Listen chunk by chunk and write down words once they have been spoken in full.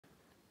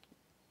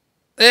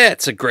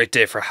It's a great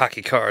day for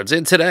hockey cards,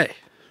 and today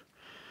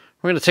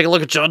we're going to take a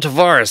look at John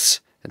Tavares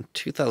in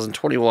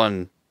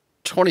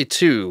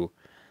 2021-22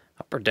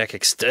 Upper Deck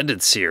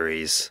Extended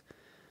Series.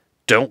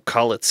 Don't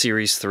call it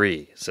Series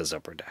 3, says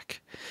Upper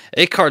Deck.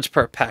 8 cards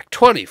per pack,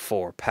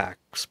 24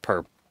 packs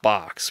per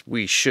box.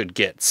 We should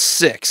get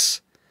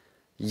 6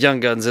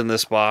 Young Guns in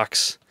this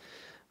box.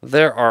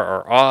 There are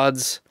our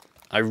odds.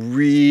 I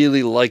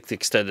really liked the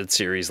Extended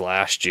Series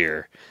last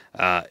year.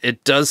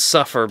 It does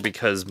suffer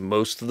because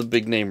most of the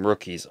big name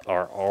rookies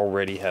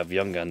already have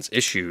Young Guns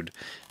issued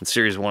in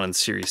Series 1 and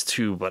Series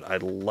 2, but I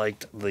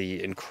liked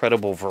the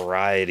incredible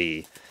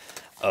variety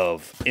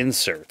of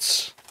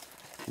inserts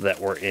that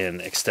were in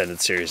Extended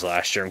Series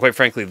last year, and quite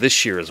frankly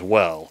this year as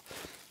well.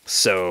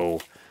 So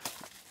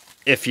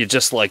if you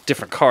just like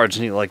different cards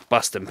and you like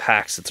busting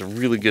packs, it's a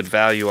really good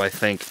value, I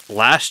think.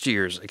 Last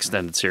year's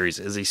Extended Series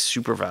is a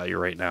super value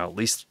right now, at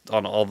least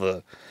on all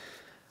the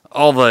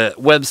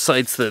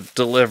websites that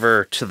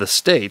deliver to the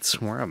States,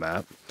 where I'm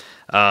at.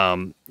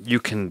 You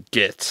can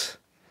get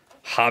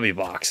hobby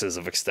boxes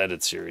of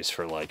Extended Series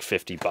for like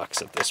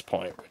 $50 at this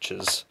point, which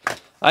is,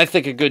 I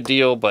think, a good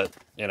deal. But,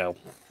 you know,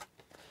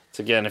 it's,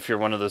 again, if you're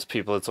one of those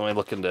people that's only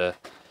looking to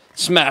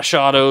smash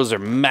autos or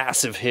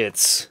massive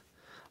hits,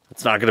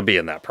 it's not going to be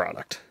in that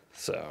product.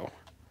 So,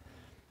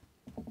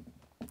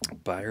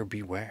 buyer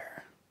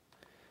beware.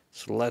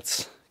 So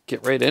let's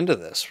get right into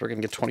this. We're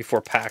going to get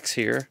 24 packs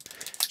here,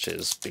 which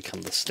has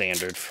become the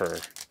standard for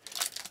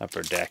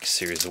Upper Deck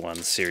Series 1,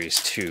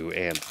 Series 2,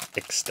 and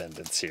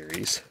Extended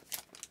Series.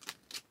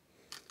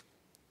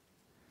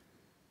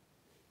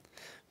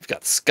 We've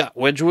got Scott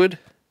Wedgwood,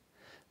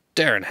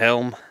 Darren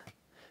Helm,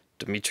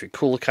 Dmitry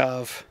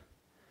Kulikov,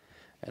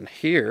 and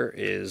here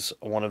is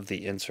one of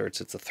the inserts.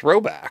 It's a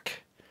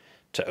throwback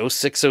to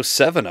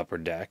 06-07 Upper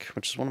Deck,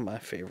 which is one of my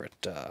favorite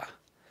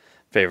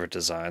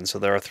designs. So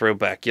there are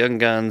throwback Young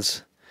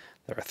Guns,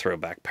 there are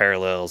throwback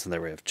parallels, and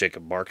there we have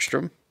Jacob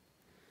Markstrom,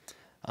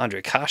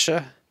 Andre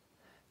Kasha,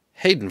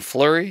 Hayden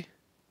Fleury,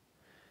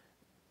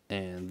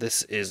 and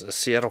this is a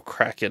Seattle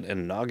Kraken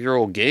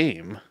inaugural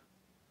game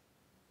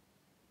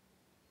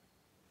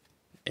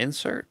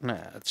insert.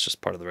 Nah, it's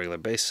just part of the regular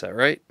base set,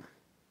 right?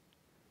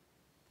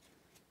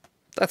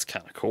 That's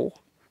kind of cool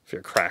if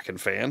you're a Kraken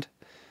fan.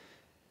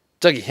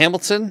 Dougie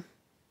Hamilton,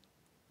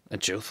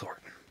 and Joe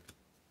Thornton.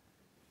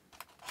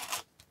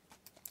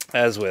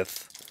 As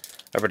with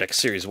Upper Deck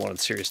Series 1 and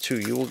Series 2,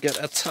 you will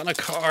get a ton of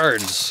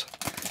cards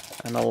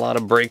and a lot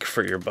of break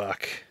for your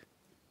buck,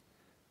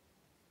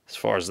 as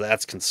far as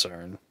that's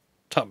concerned.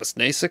 Thomas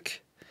Nasik,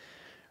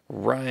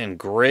 Ryan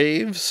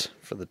Graves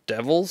for the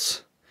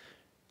Devils,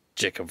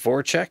 Jacob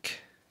Voracek,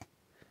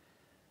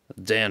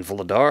 Dan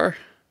Vladar,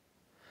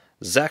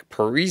 Zach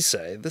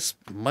Parise. This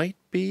might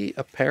be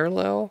a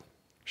parallel.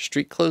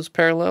 Street Clothes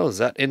parallel? Is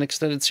that in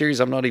Extended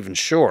Series? I'm not even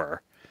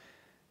sure.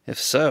 If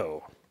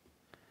so,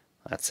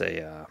 that's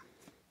a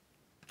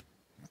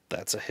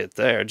hit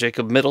there.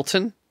 Jacob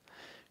Middleton,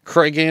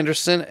 Craig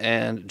Anderson,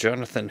 and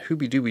Jonathan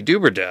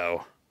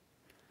Huberdeau.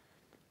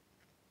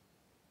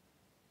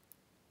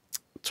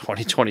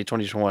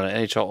 2020-2021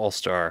 NHL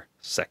All-Star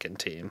second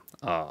team.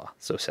 Ah,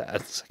 so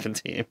sad. Second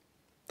team.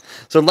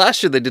 So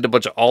last year they did a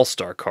bunch of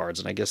All-Star cards,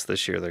 and I guess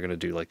this year they're going to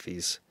do like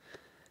these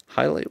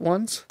highlight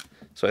ones.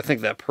 So I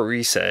think that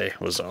Parise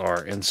was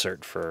our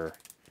insert for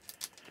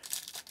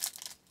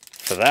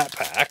that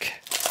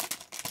pack.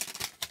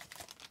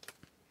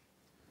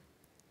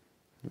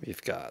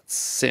 We've got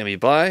Sammy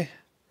Bly,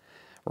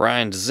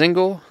 Ryan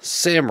Dzingel,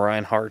 Sam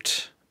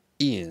Reinhart,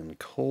 Ian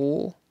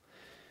Cole.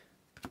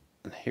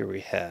 And here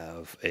we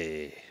have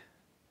a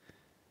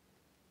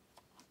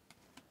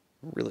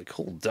really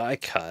cool die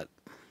cut.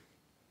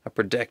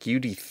 Upper Deck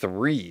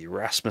UD3,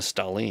 Rasmus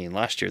Dahlin.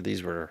 Last year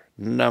these were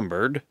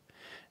numbered.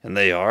 And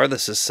they are.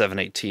 This is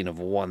 718 of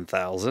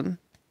 1,000.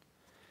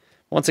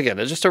 Once again,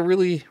 it's just a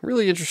really,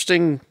 really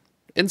interesting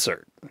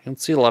insert. You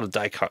don't see a lot of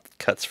die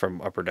cuts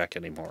from Upper Deck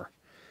anymore.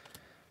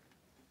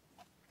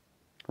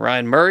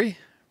 Ryan Murray,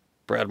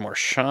 Brad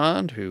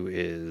Marchand, who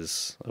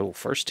is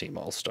first team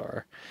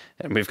All-Star.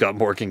 And we've got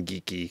Morgan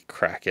Geekie,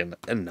 Kraken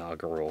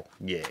inaugural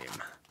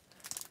game.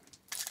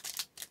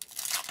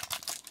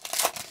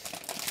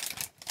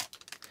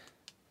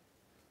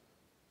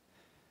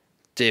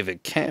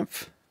 David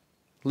Kampf,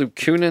 Luke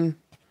Kunin,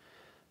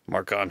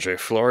 Marc-Andre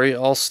Fleury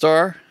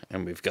All-Star,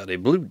 and we've got a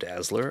Blue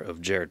Dazzler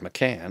of Jared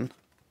McCann.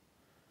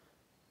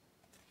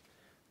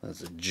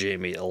 That's a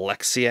Jamie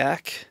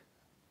Alexiak,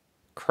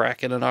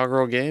 Kraken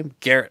inaugural game.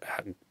 Garrett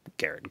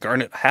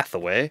Garnet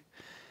Hathaway,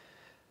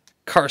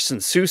 Carson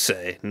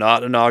Soucy,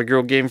 not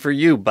inaugural game for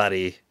you,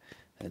 buddy,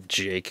 and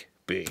Jake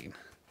Bean.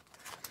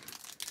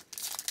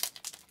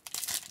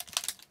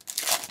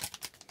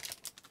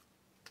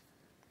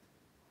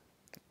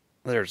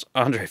 There's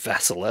Andrei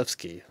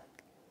Vasilevsky.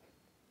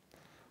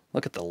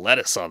 Look at the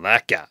lettuce on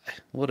that guy.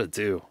 What a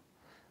do.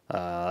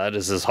 That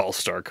is his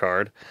All-Star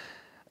card.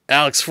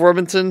 Alex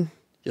Formenton,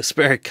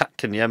 Jesperi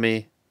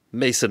Kotkaniemi,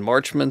 Mason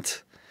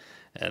Marchment,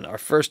 and our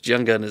first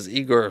Young Gun is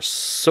Igor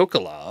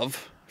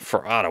Sokolov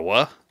for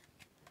Ottawa.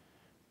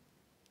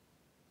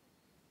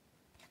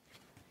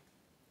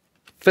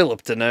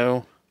 Philip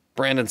Deneau,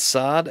 Brandon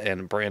Saad,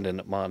 and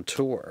Brandon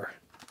Montour.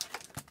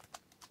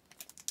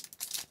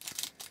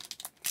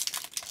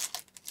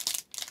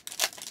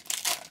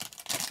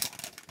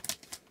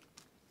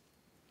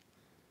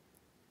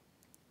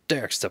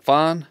 Derek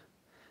Stefan,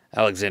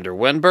 Alexander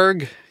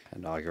Wenberg,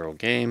 inaugural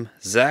game,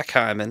 Zach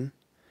Hyman,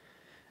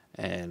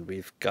 and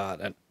we've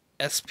got an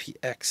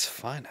SPX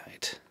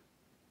Finite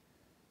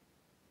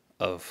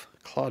of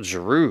Claude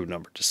Giroux,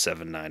 numbered to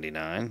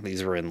 799.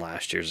 These were in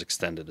last year's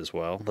extended as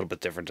well. A little bit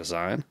different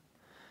design.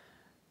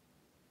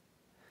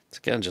 It's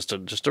again just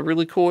a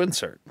really cool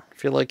insert.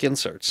 If you like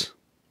inserts,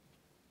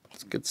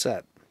 it's a good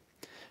set.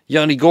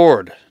 Yanni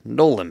Gord,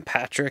 Nolan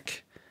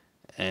Patrick,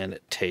 and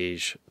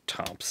Tage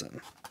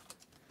Thompson.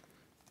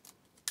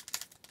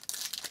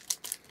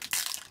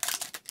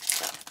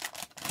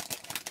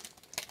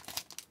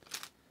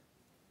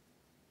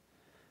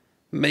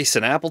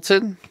 Mason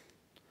Appleton,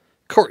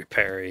 Corey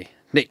Perry,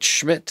 Nate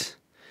Schmidt,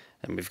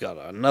 and we've got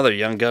another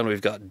young gun.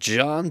 We've got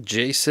John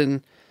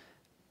Jason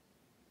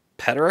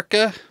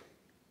Peterica.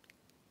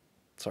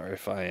 Sorry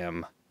if I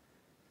am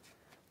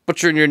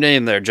butchering your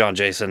name there, John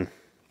Jason.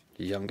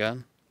 Young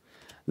gun.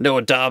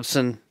 Noah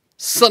Dobson,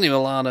 Sonny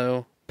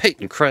Milano,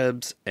 Peyton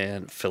Krebs,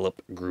 and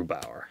Philip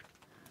Grubauer.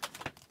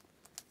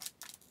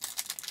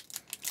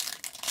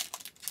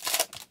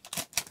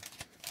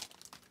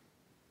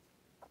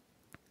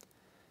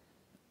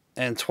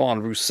 Antoine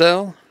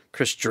Roussel,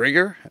 Chris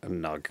Drager,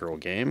 inaugural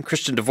game,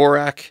 Christian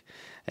Dvorak,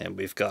 and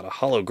we've got a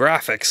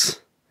holographics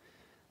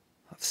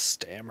of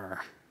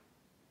Stammer.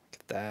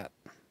 Look at that.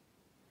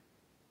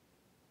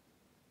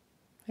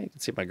 Hey, you can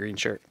see my green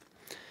shirt.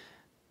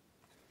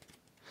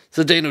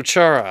 Zdeno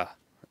Chara,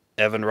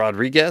 Evan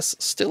Rodriguez,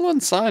 still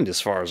unsigned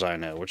as far as I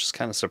know, which is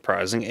kind of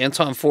surprising.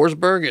 Anton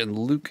Forsberg and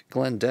Luke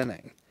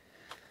Glendening.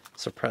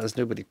 Surprised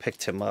nobody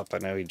picked him up. I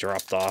know he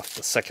dropped off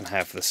the second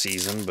half of the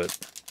season, but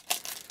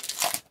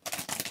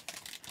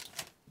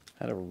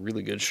had a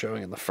really good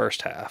showing in the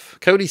first half.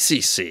 Cody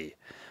Ceci,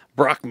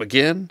 Brock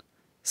McGinn,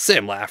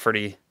 Sam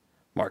Lafferty,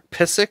 Mark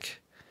Pissick.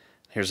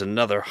 Here's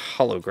another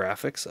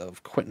holographics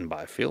of Quentin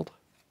Byfield.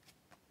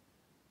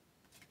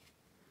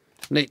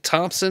 Nate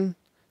Thompson,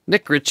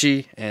 Nick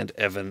Ritchie, and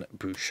Evan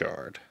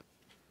Bouchard.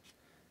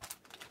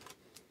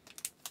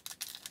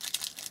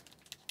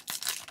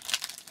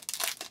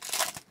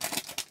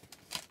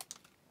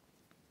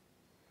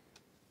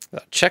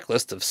 A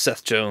checklist of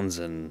Seth Jones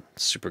and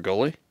Super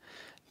Goalie.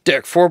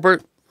 Derek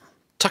Forbert,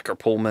 Tucker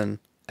Pullman,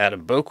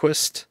 Adam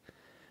Boquist.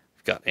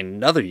 We've got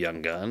another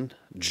young gun,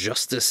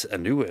 Justice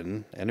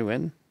Anuin. I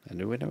don't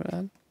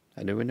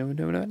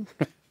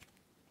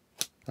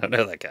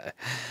know that guy.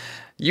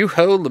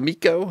 Juho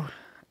Lamiko,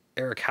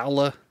 Eric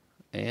Howla,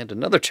 and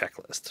another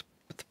checklist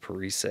with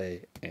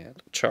Parise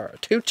and Chara.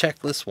 2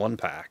 checklists, 1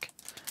 pack.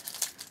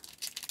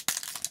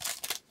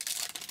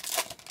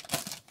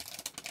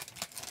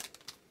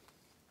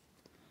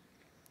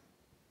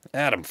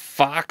 Adam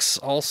Fox,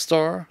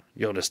 All-Star.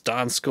 Jonas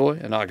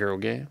Donskoy, inaugural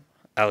game.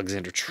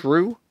 Alexander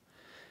True.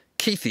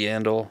 Keith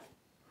Yandel.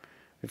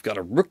 We've got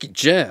a rookie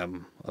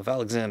gem of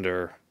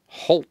Alexander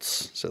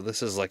Holtz. So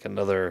this is like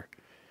another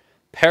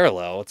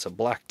parallel. It's a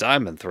Black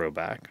Diamond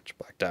throwback, which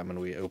Black Diamond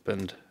we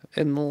opened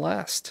in the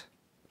last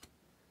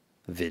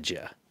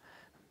vidya.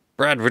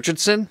 Brad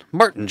Richardson,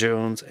 Martin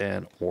Jones,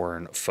 and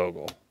Warren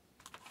Fogle.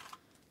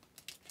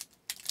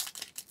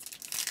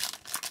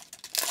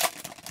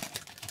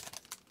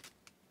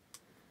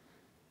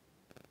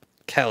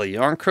 Callie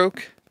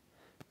Yarncroke,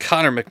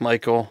 Connor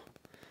McMichael,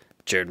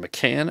 Jared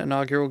McCann,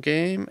 inaugural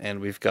game, and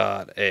we've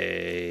got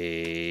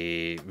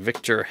a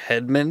Victor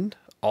Hedman,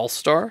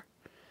 All-Star,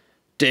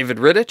 David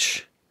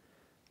Rittich,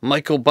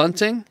 Michael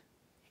Bunting,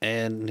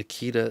 and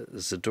Nikita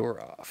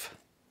Zadorov.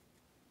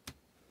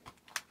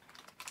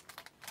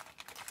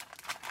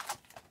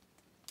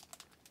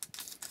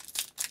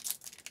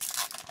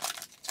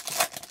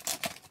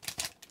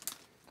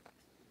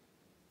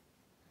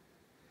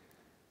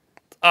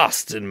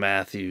 Austin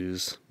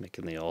Matthews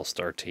making the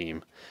All-Star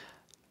team.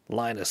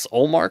 Linus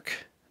Olmark,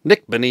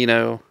 Nick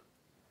Bonino,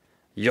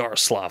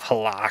 Yaroslav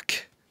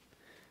Halak,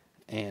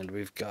 and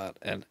we've got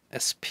an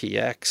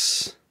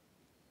SPX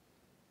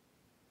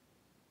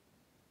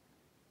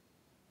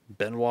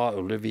Benoit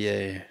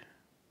Olivier.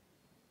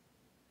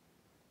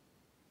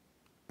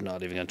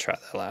 Not even going to try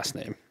that last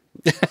name.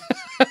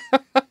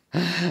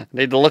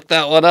 Need to look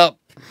that one up.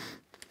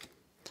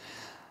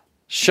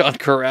 Sean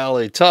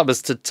Corrali,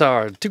 Thomas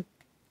Tatar, Duke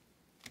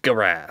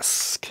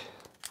Garask.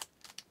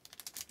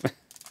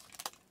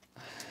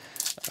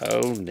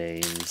 Oh,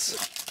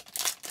 names.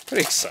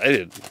 Pretty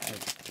excited.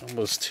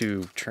 Almost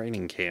 2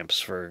 training camps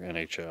for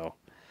NHL.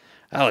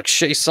 Alex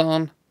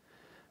Chason,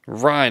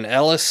 Ryan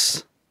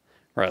Ellis,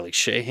 Riley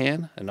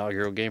Shahan,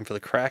 inaugural game for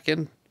the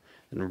Kraken,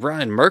 and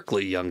Ryan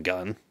Merkley, young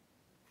gun.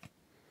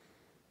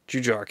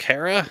 Jujar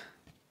Kara,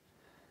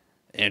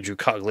 Andrew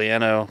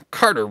Cogliano,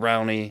 Carter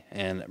Rowney,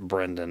 and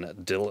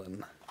Brendan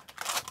Dillon.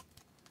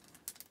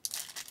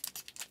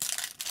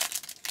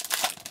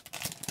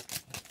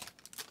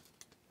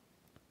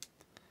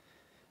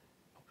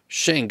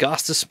 Shane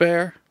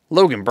Gostisbehere,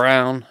 Logan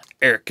Brown,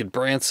 Eric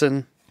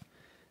Goodbranson.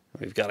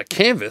 We've got a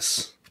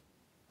canvas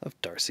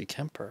of Darcy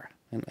Kemper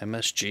and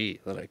MSG,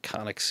 that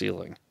iconic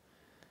ceiling.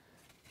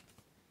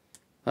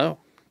 Oh,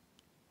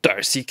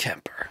 Darcy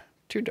Kemper.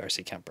 2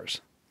 Darcy Kempers.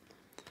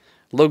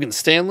 Logan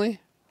Stanley,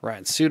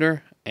 Ryan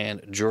Suter,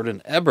 and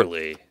Jordan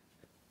Eberle.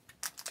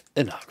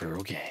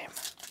 Inaugural game.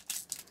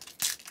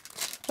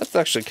 That's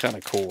actually kind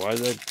of cool. I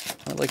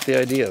like the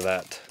idea of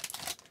that.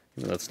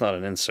 Even though it's not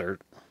an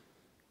insert.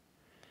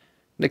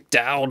 Nick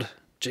Dowd,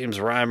 James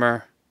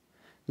Reimer,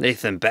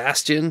 Nathan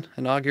Bastian,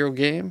 inaugural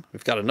game.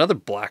 We've got another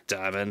black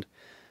diamond.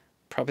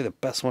 Probably the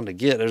best one to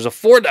get. There's a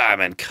 4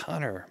 diamond.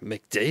 Connor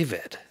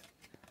McDavid.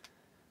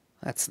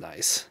 That's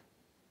nice.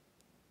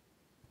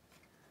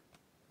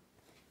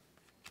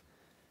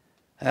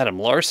 Adam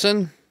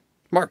Larson,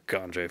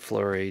 Marc-Andre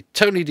Fleury,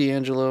 Tony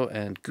DeAngelo,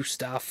 and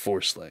Gustav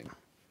Forsling.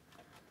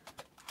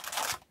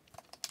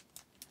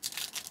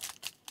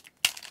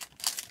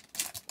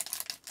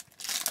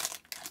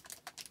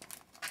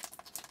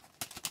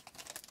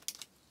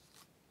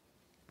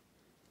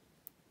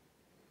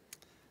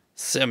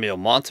 Samuel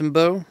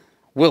Montembeault,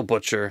 Will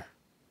Butcher,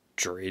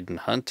 Dryden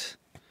Hunt,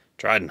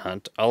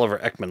 Oliver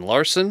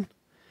Ekman-Larsson,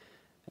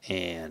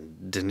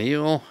 and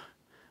Daniil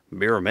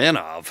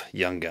Miramanov,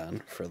 young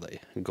gun for the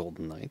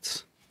Golden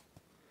Knights.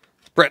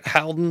 Brett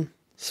Howden,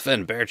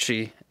 Sven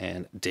Berchi,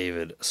 and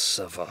David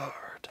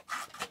Savard.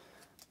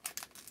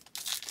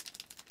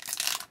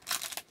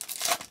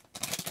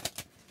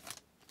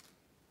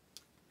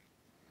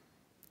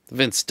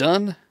 Vince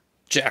Dunn,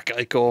 Jack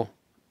Eichel,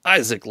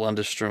 Isaac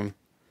Lundestrom.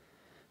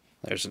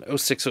 There's an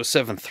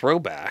 06-07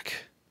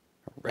 throwback,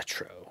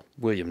 retro,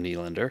 William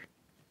Nylander.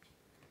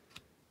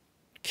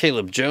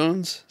 Caleb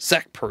Jones,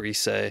 Zach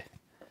Parise,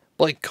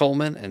 Blake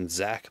Coleman, and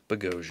Zach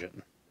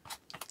Bogosian.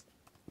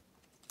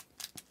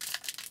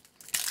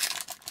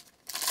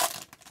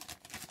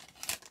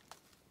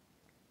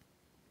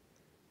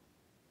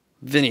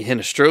 Vinny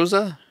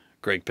Hinostroza,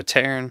 Greg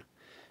Paterno,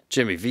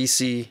 Jimmy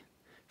Vesey,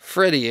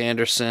 Freddie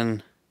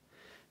Anderson,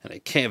 and a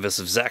canvas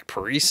of Zach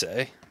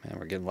Parise. Man,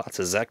 we're getting lots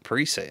of Zach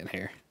Parise in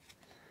here.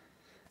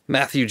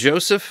 Matthew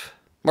Joseph,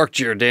 Mark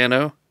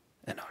Giordano,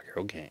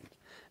 inaugural game,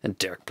 and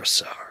Derek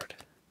Brassard.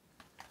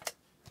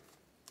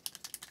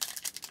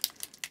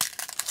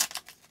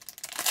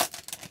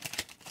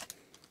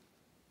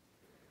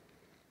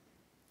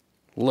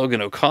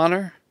 Logan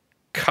O'Connor,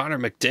 Connor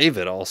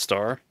McDavid,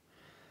 All-Star,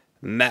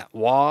 Matt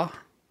Waugh,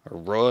 or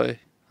Roy.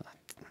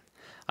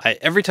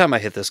 Every time I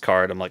hit this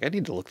card, I'm like, I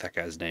need to look that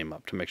guy's name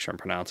up to make sure I'm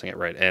pronouncing it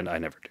right, and I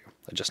never do.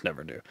 I just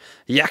never do.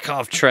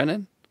 Yakov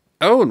Trenin.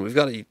 Oh, and we've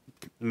got a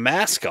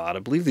mascot. I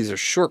believe these are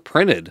short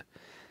printed.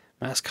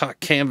 Mascot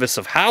canvas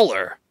of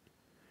Howler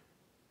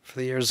for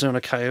the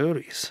Arizona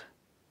Coyotes.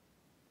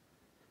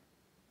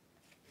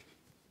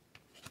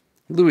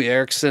 Louis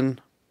Eriksson,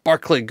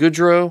 Barclay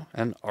Goodrow,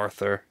 and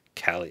Arthur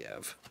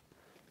Kaliev.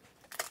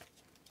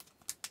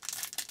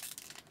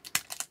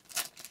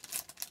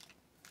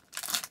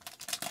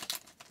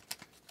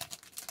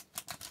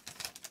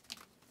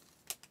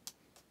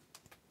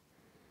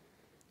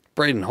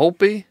 Braden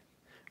Holtby,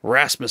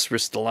 Rasmus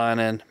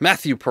Ristolainen,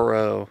 Matthew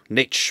Perreault,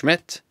 Nate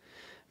Schmidt,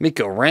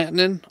 Mikko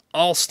Rantanen,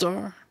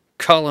 All-Star,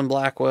 Colin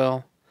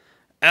Blackwell,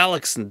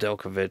 Alex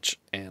Nedeljkovic,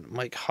 and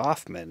Mike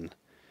Hoffman.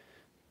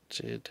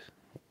 Did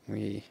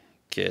we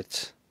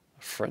get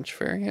a French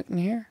variant in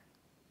here?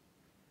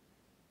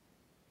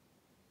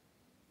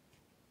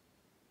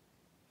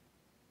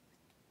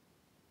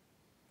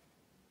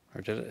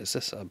 Or is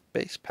this a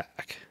base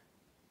pack?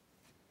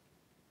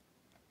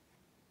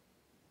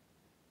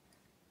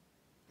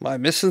 Am I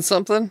missing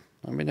something?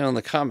 Let me know in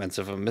the comments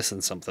if I'm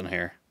missing something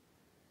here.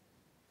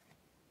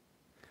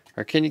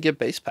 Or can you get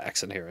base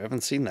packs in here? I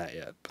haven't seen that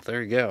yet, but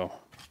there you go.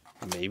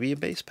 Maybe a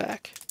base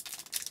pack?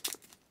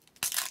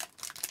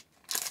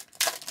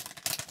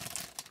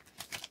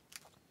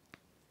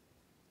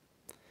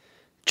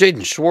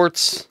 Jaden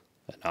Schwartz,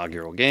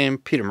 inaugural game.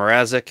 Peter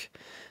Mrazek,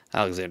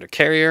 Alexander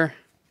Carrier.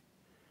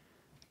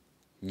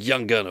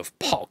 Young gun of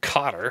Paul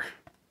Cotter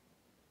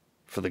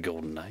for the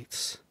Golden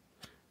Knights.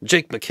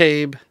 Jake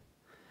McCabe,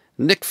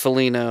 Nick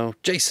Foligno,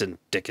 Jason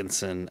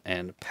Dickinson,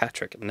 and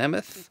Patrick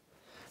Nemeth.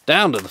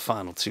 Down to the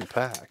final 2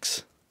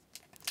 packs.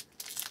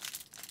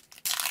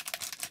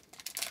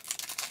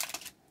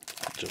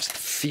 Just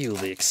feel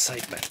the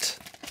excitement.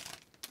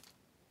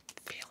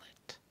 Feel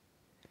it.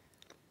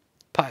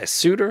 Pius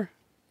Suter,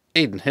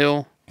 Aiden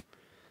Hill,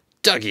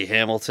 Dougie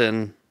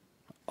Hamilton,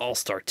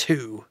 All-Star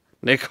 2,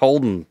 Nick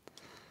Holden.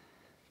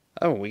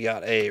 Oh, we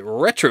got a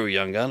retro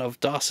young gun of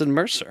Dawson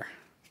Mercer.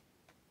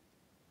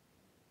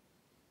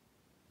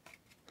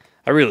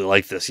 I really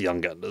like this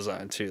young gun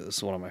design, too. This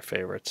is one of my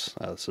favorites.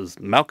 This is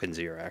Malkin's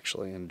year,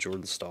 actually, and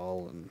Jordan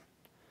Stahl and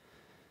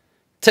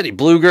Teddy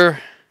Bluger.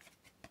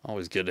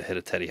 Always good to hit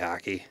a Teddy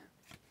hockey.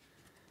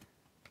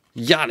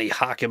 Yanni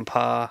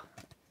Hakanpää,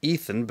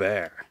 Ethan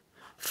Bear.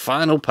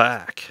 Final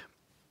pack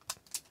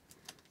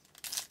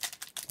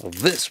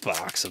of this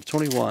box of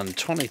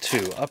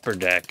 21-22 Upper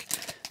Deck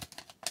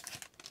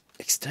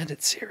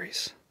Extended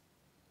Series.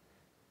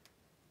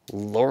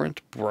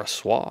 Laurent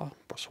Brossoit.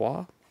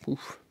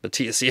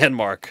 Matthias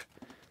Janmark.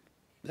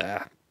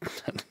 Ah,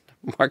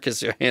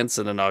 Marcus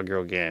Johansson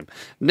inaugural game.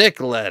 Nick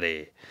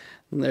Leddy.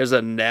 And there's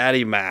a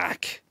Natty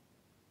Mac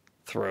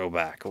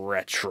throwback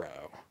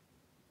retro.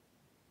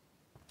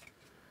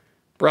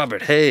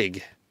 Robert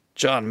Haig,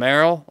 John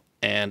Merrill,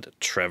 and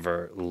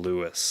Trevor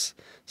Lewis.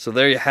 So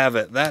there you have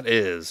it. That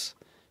is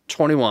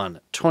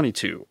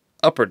 21-22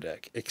 Upper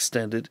Deck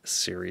Extended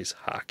Series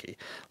Hockey.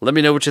 Let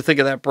me know what you think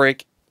of that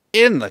break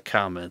in the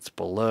comments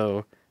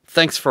below.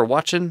 Thanks for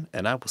watching,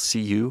 and I will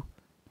see you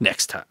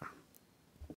next time.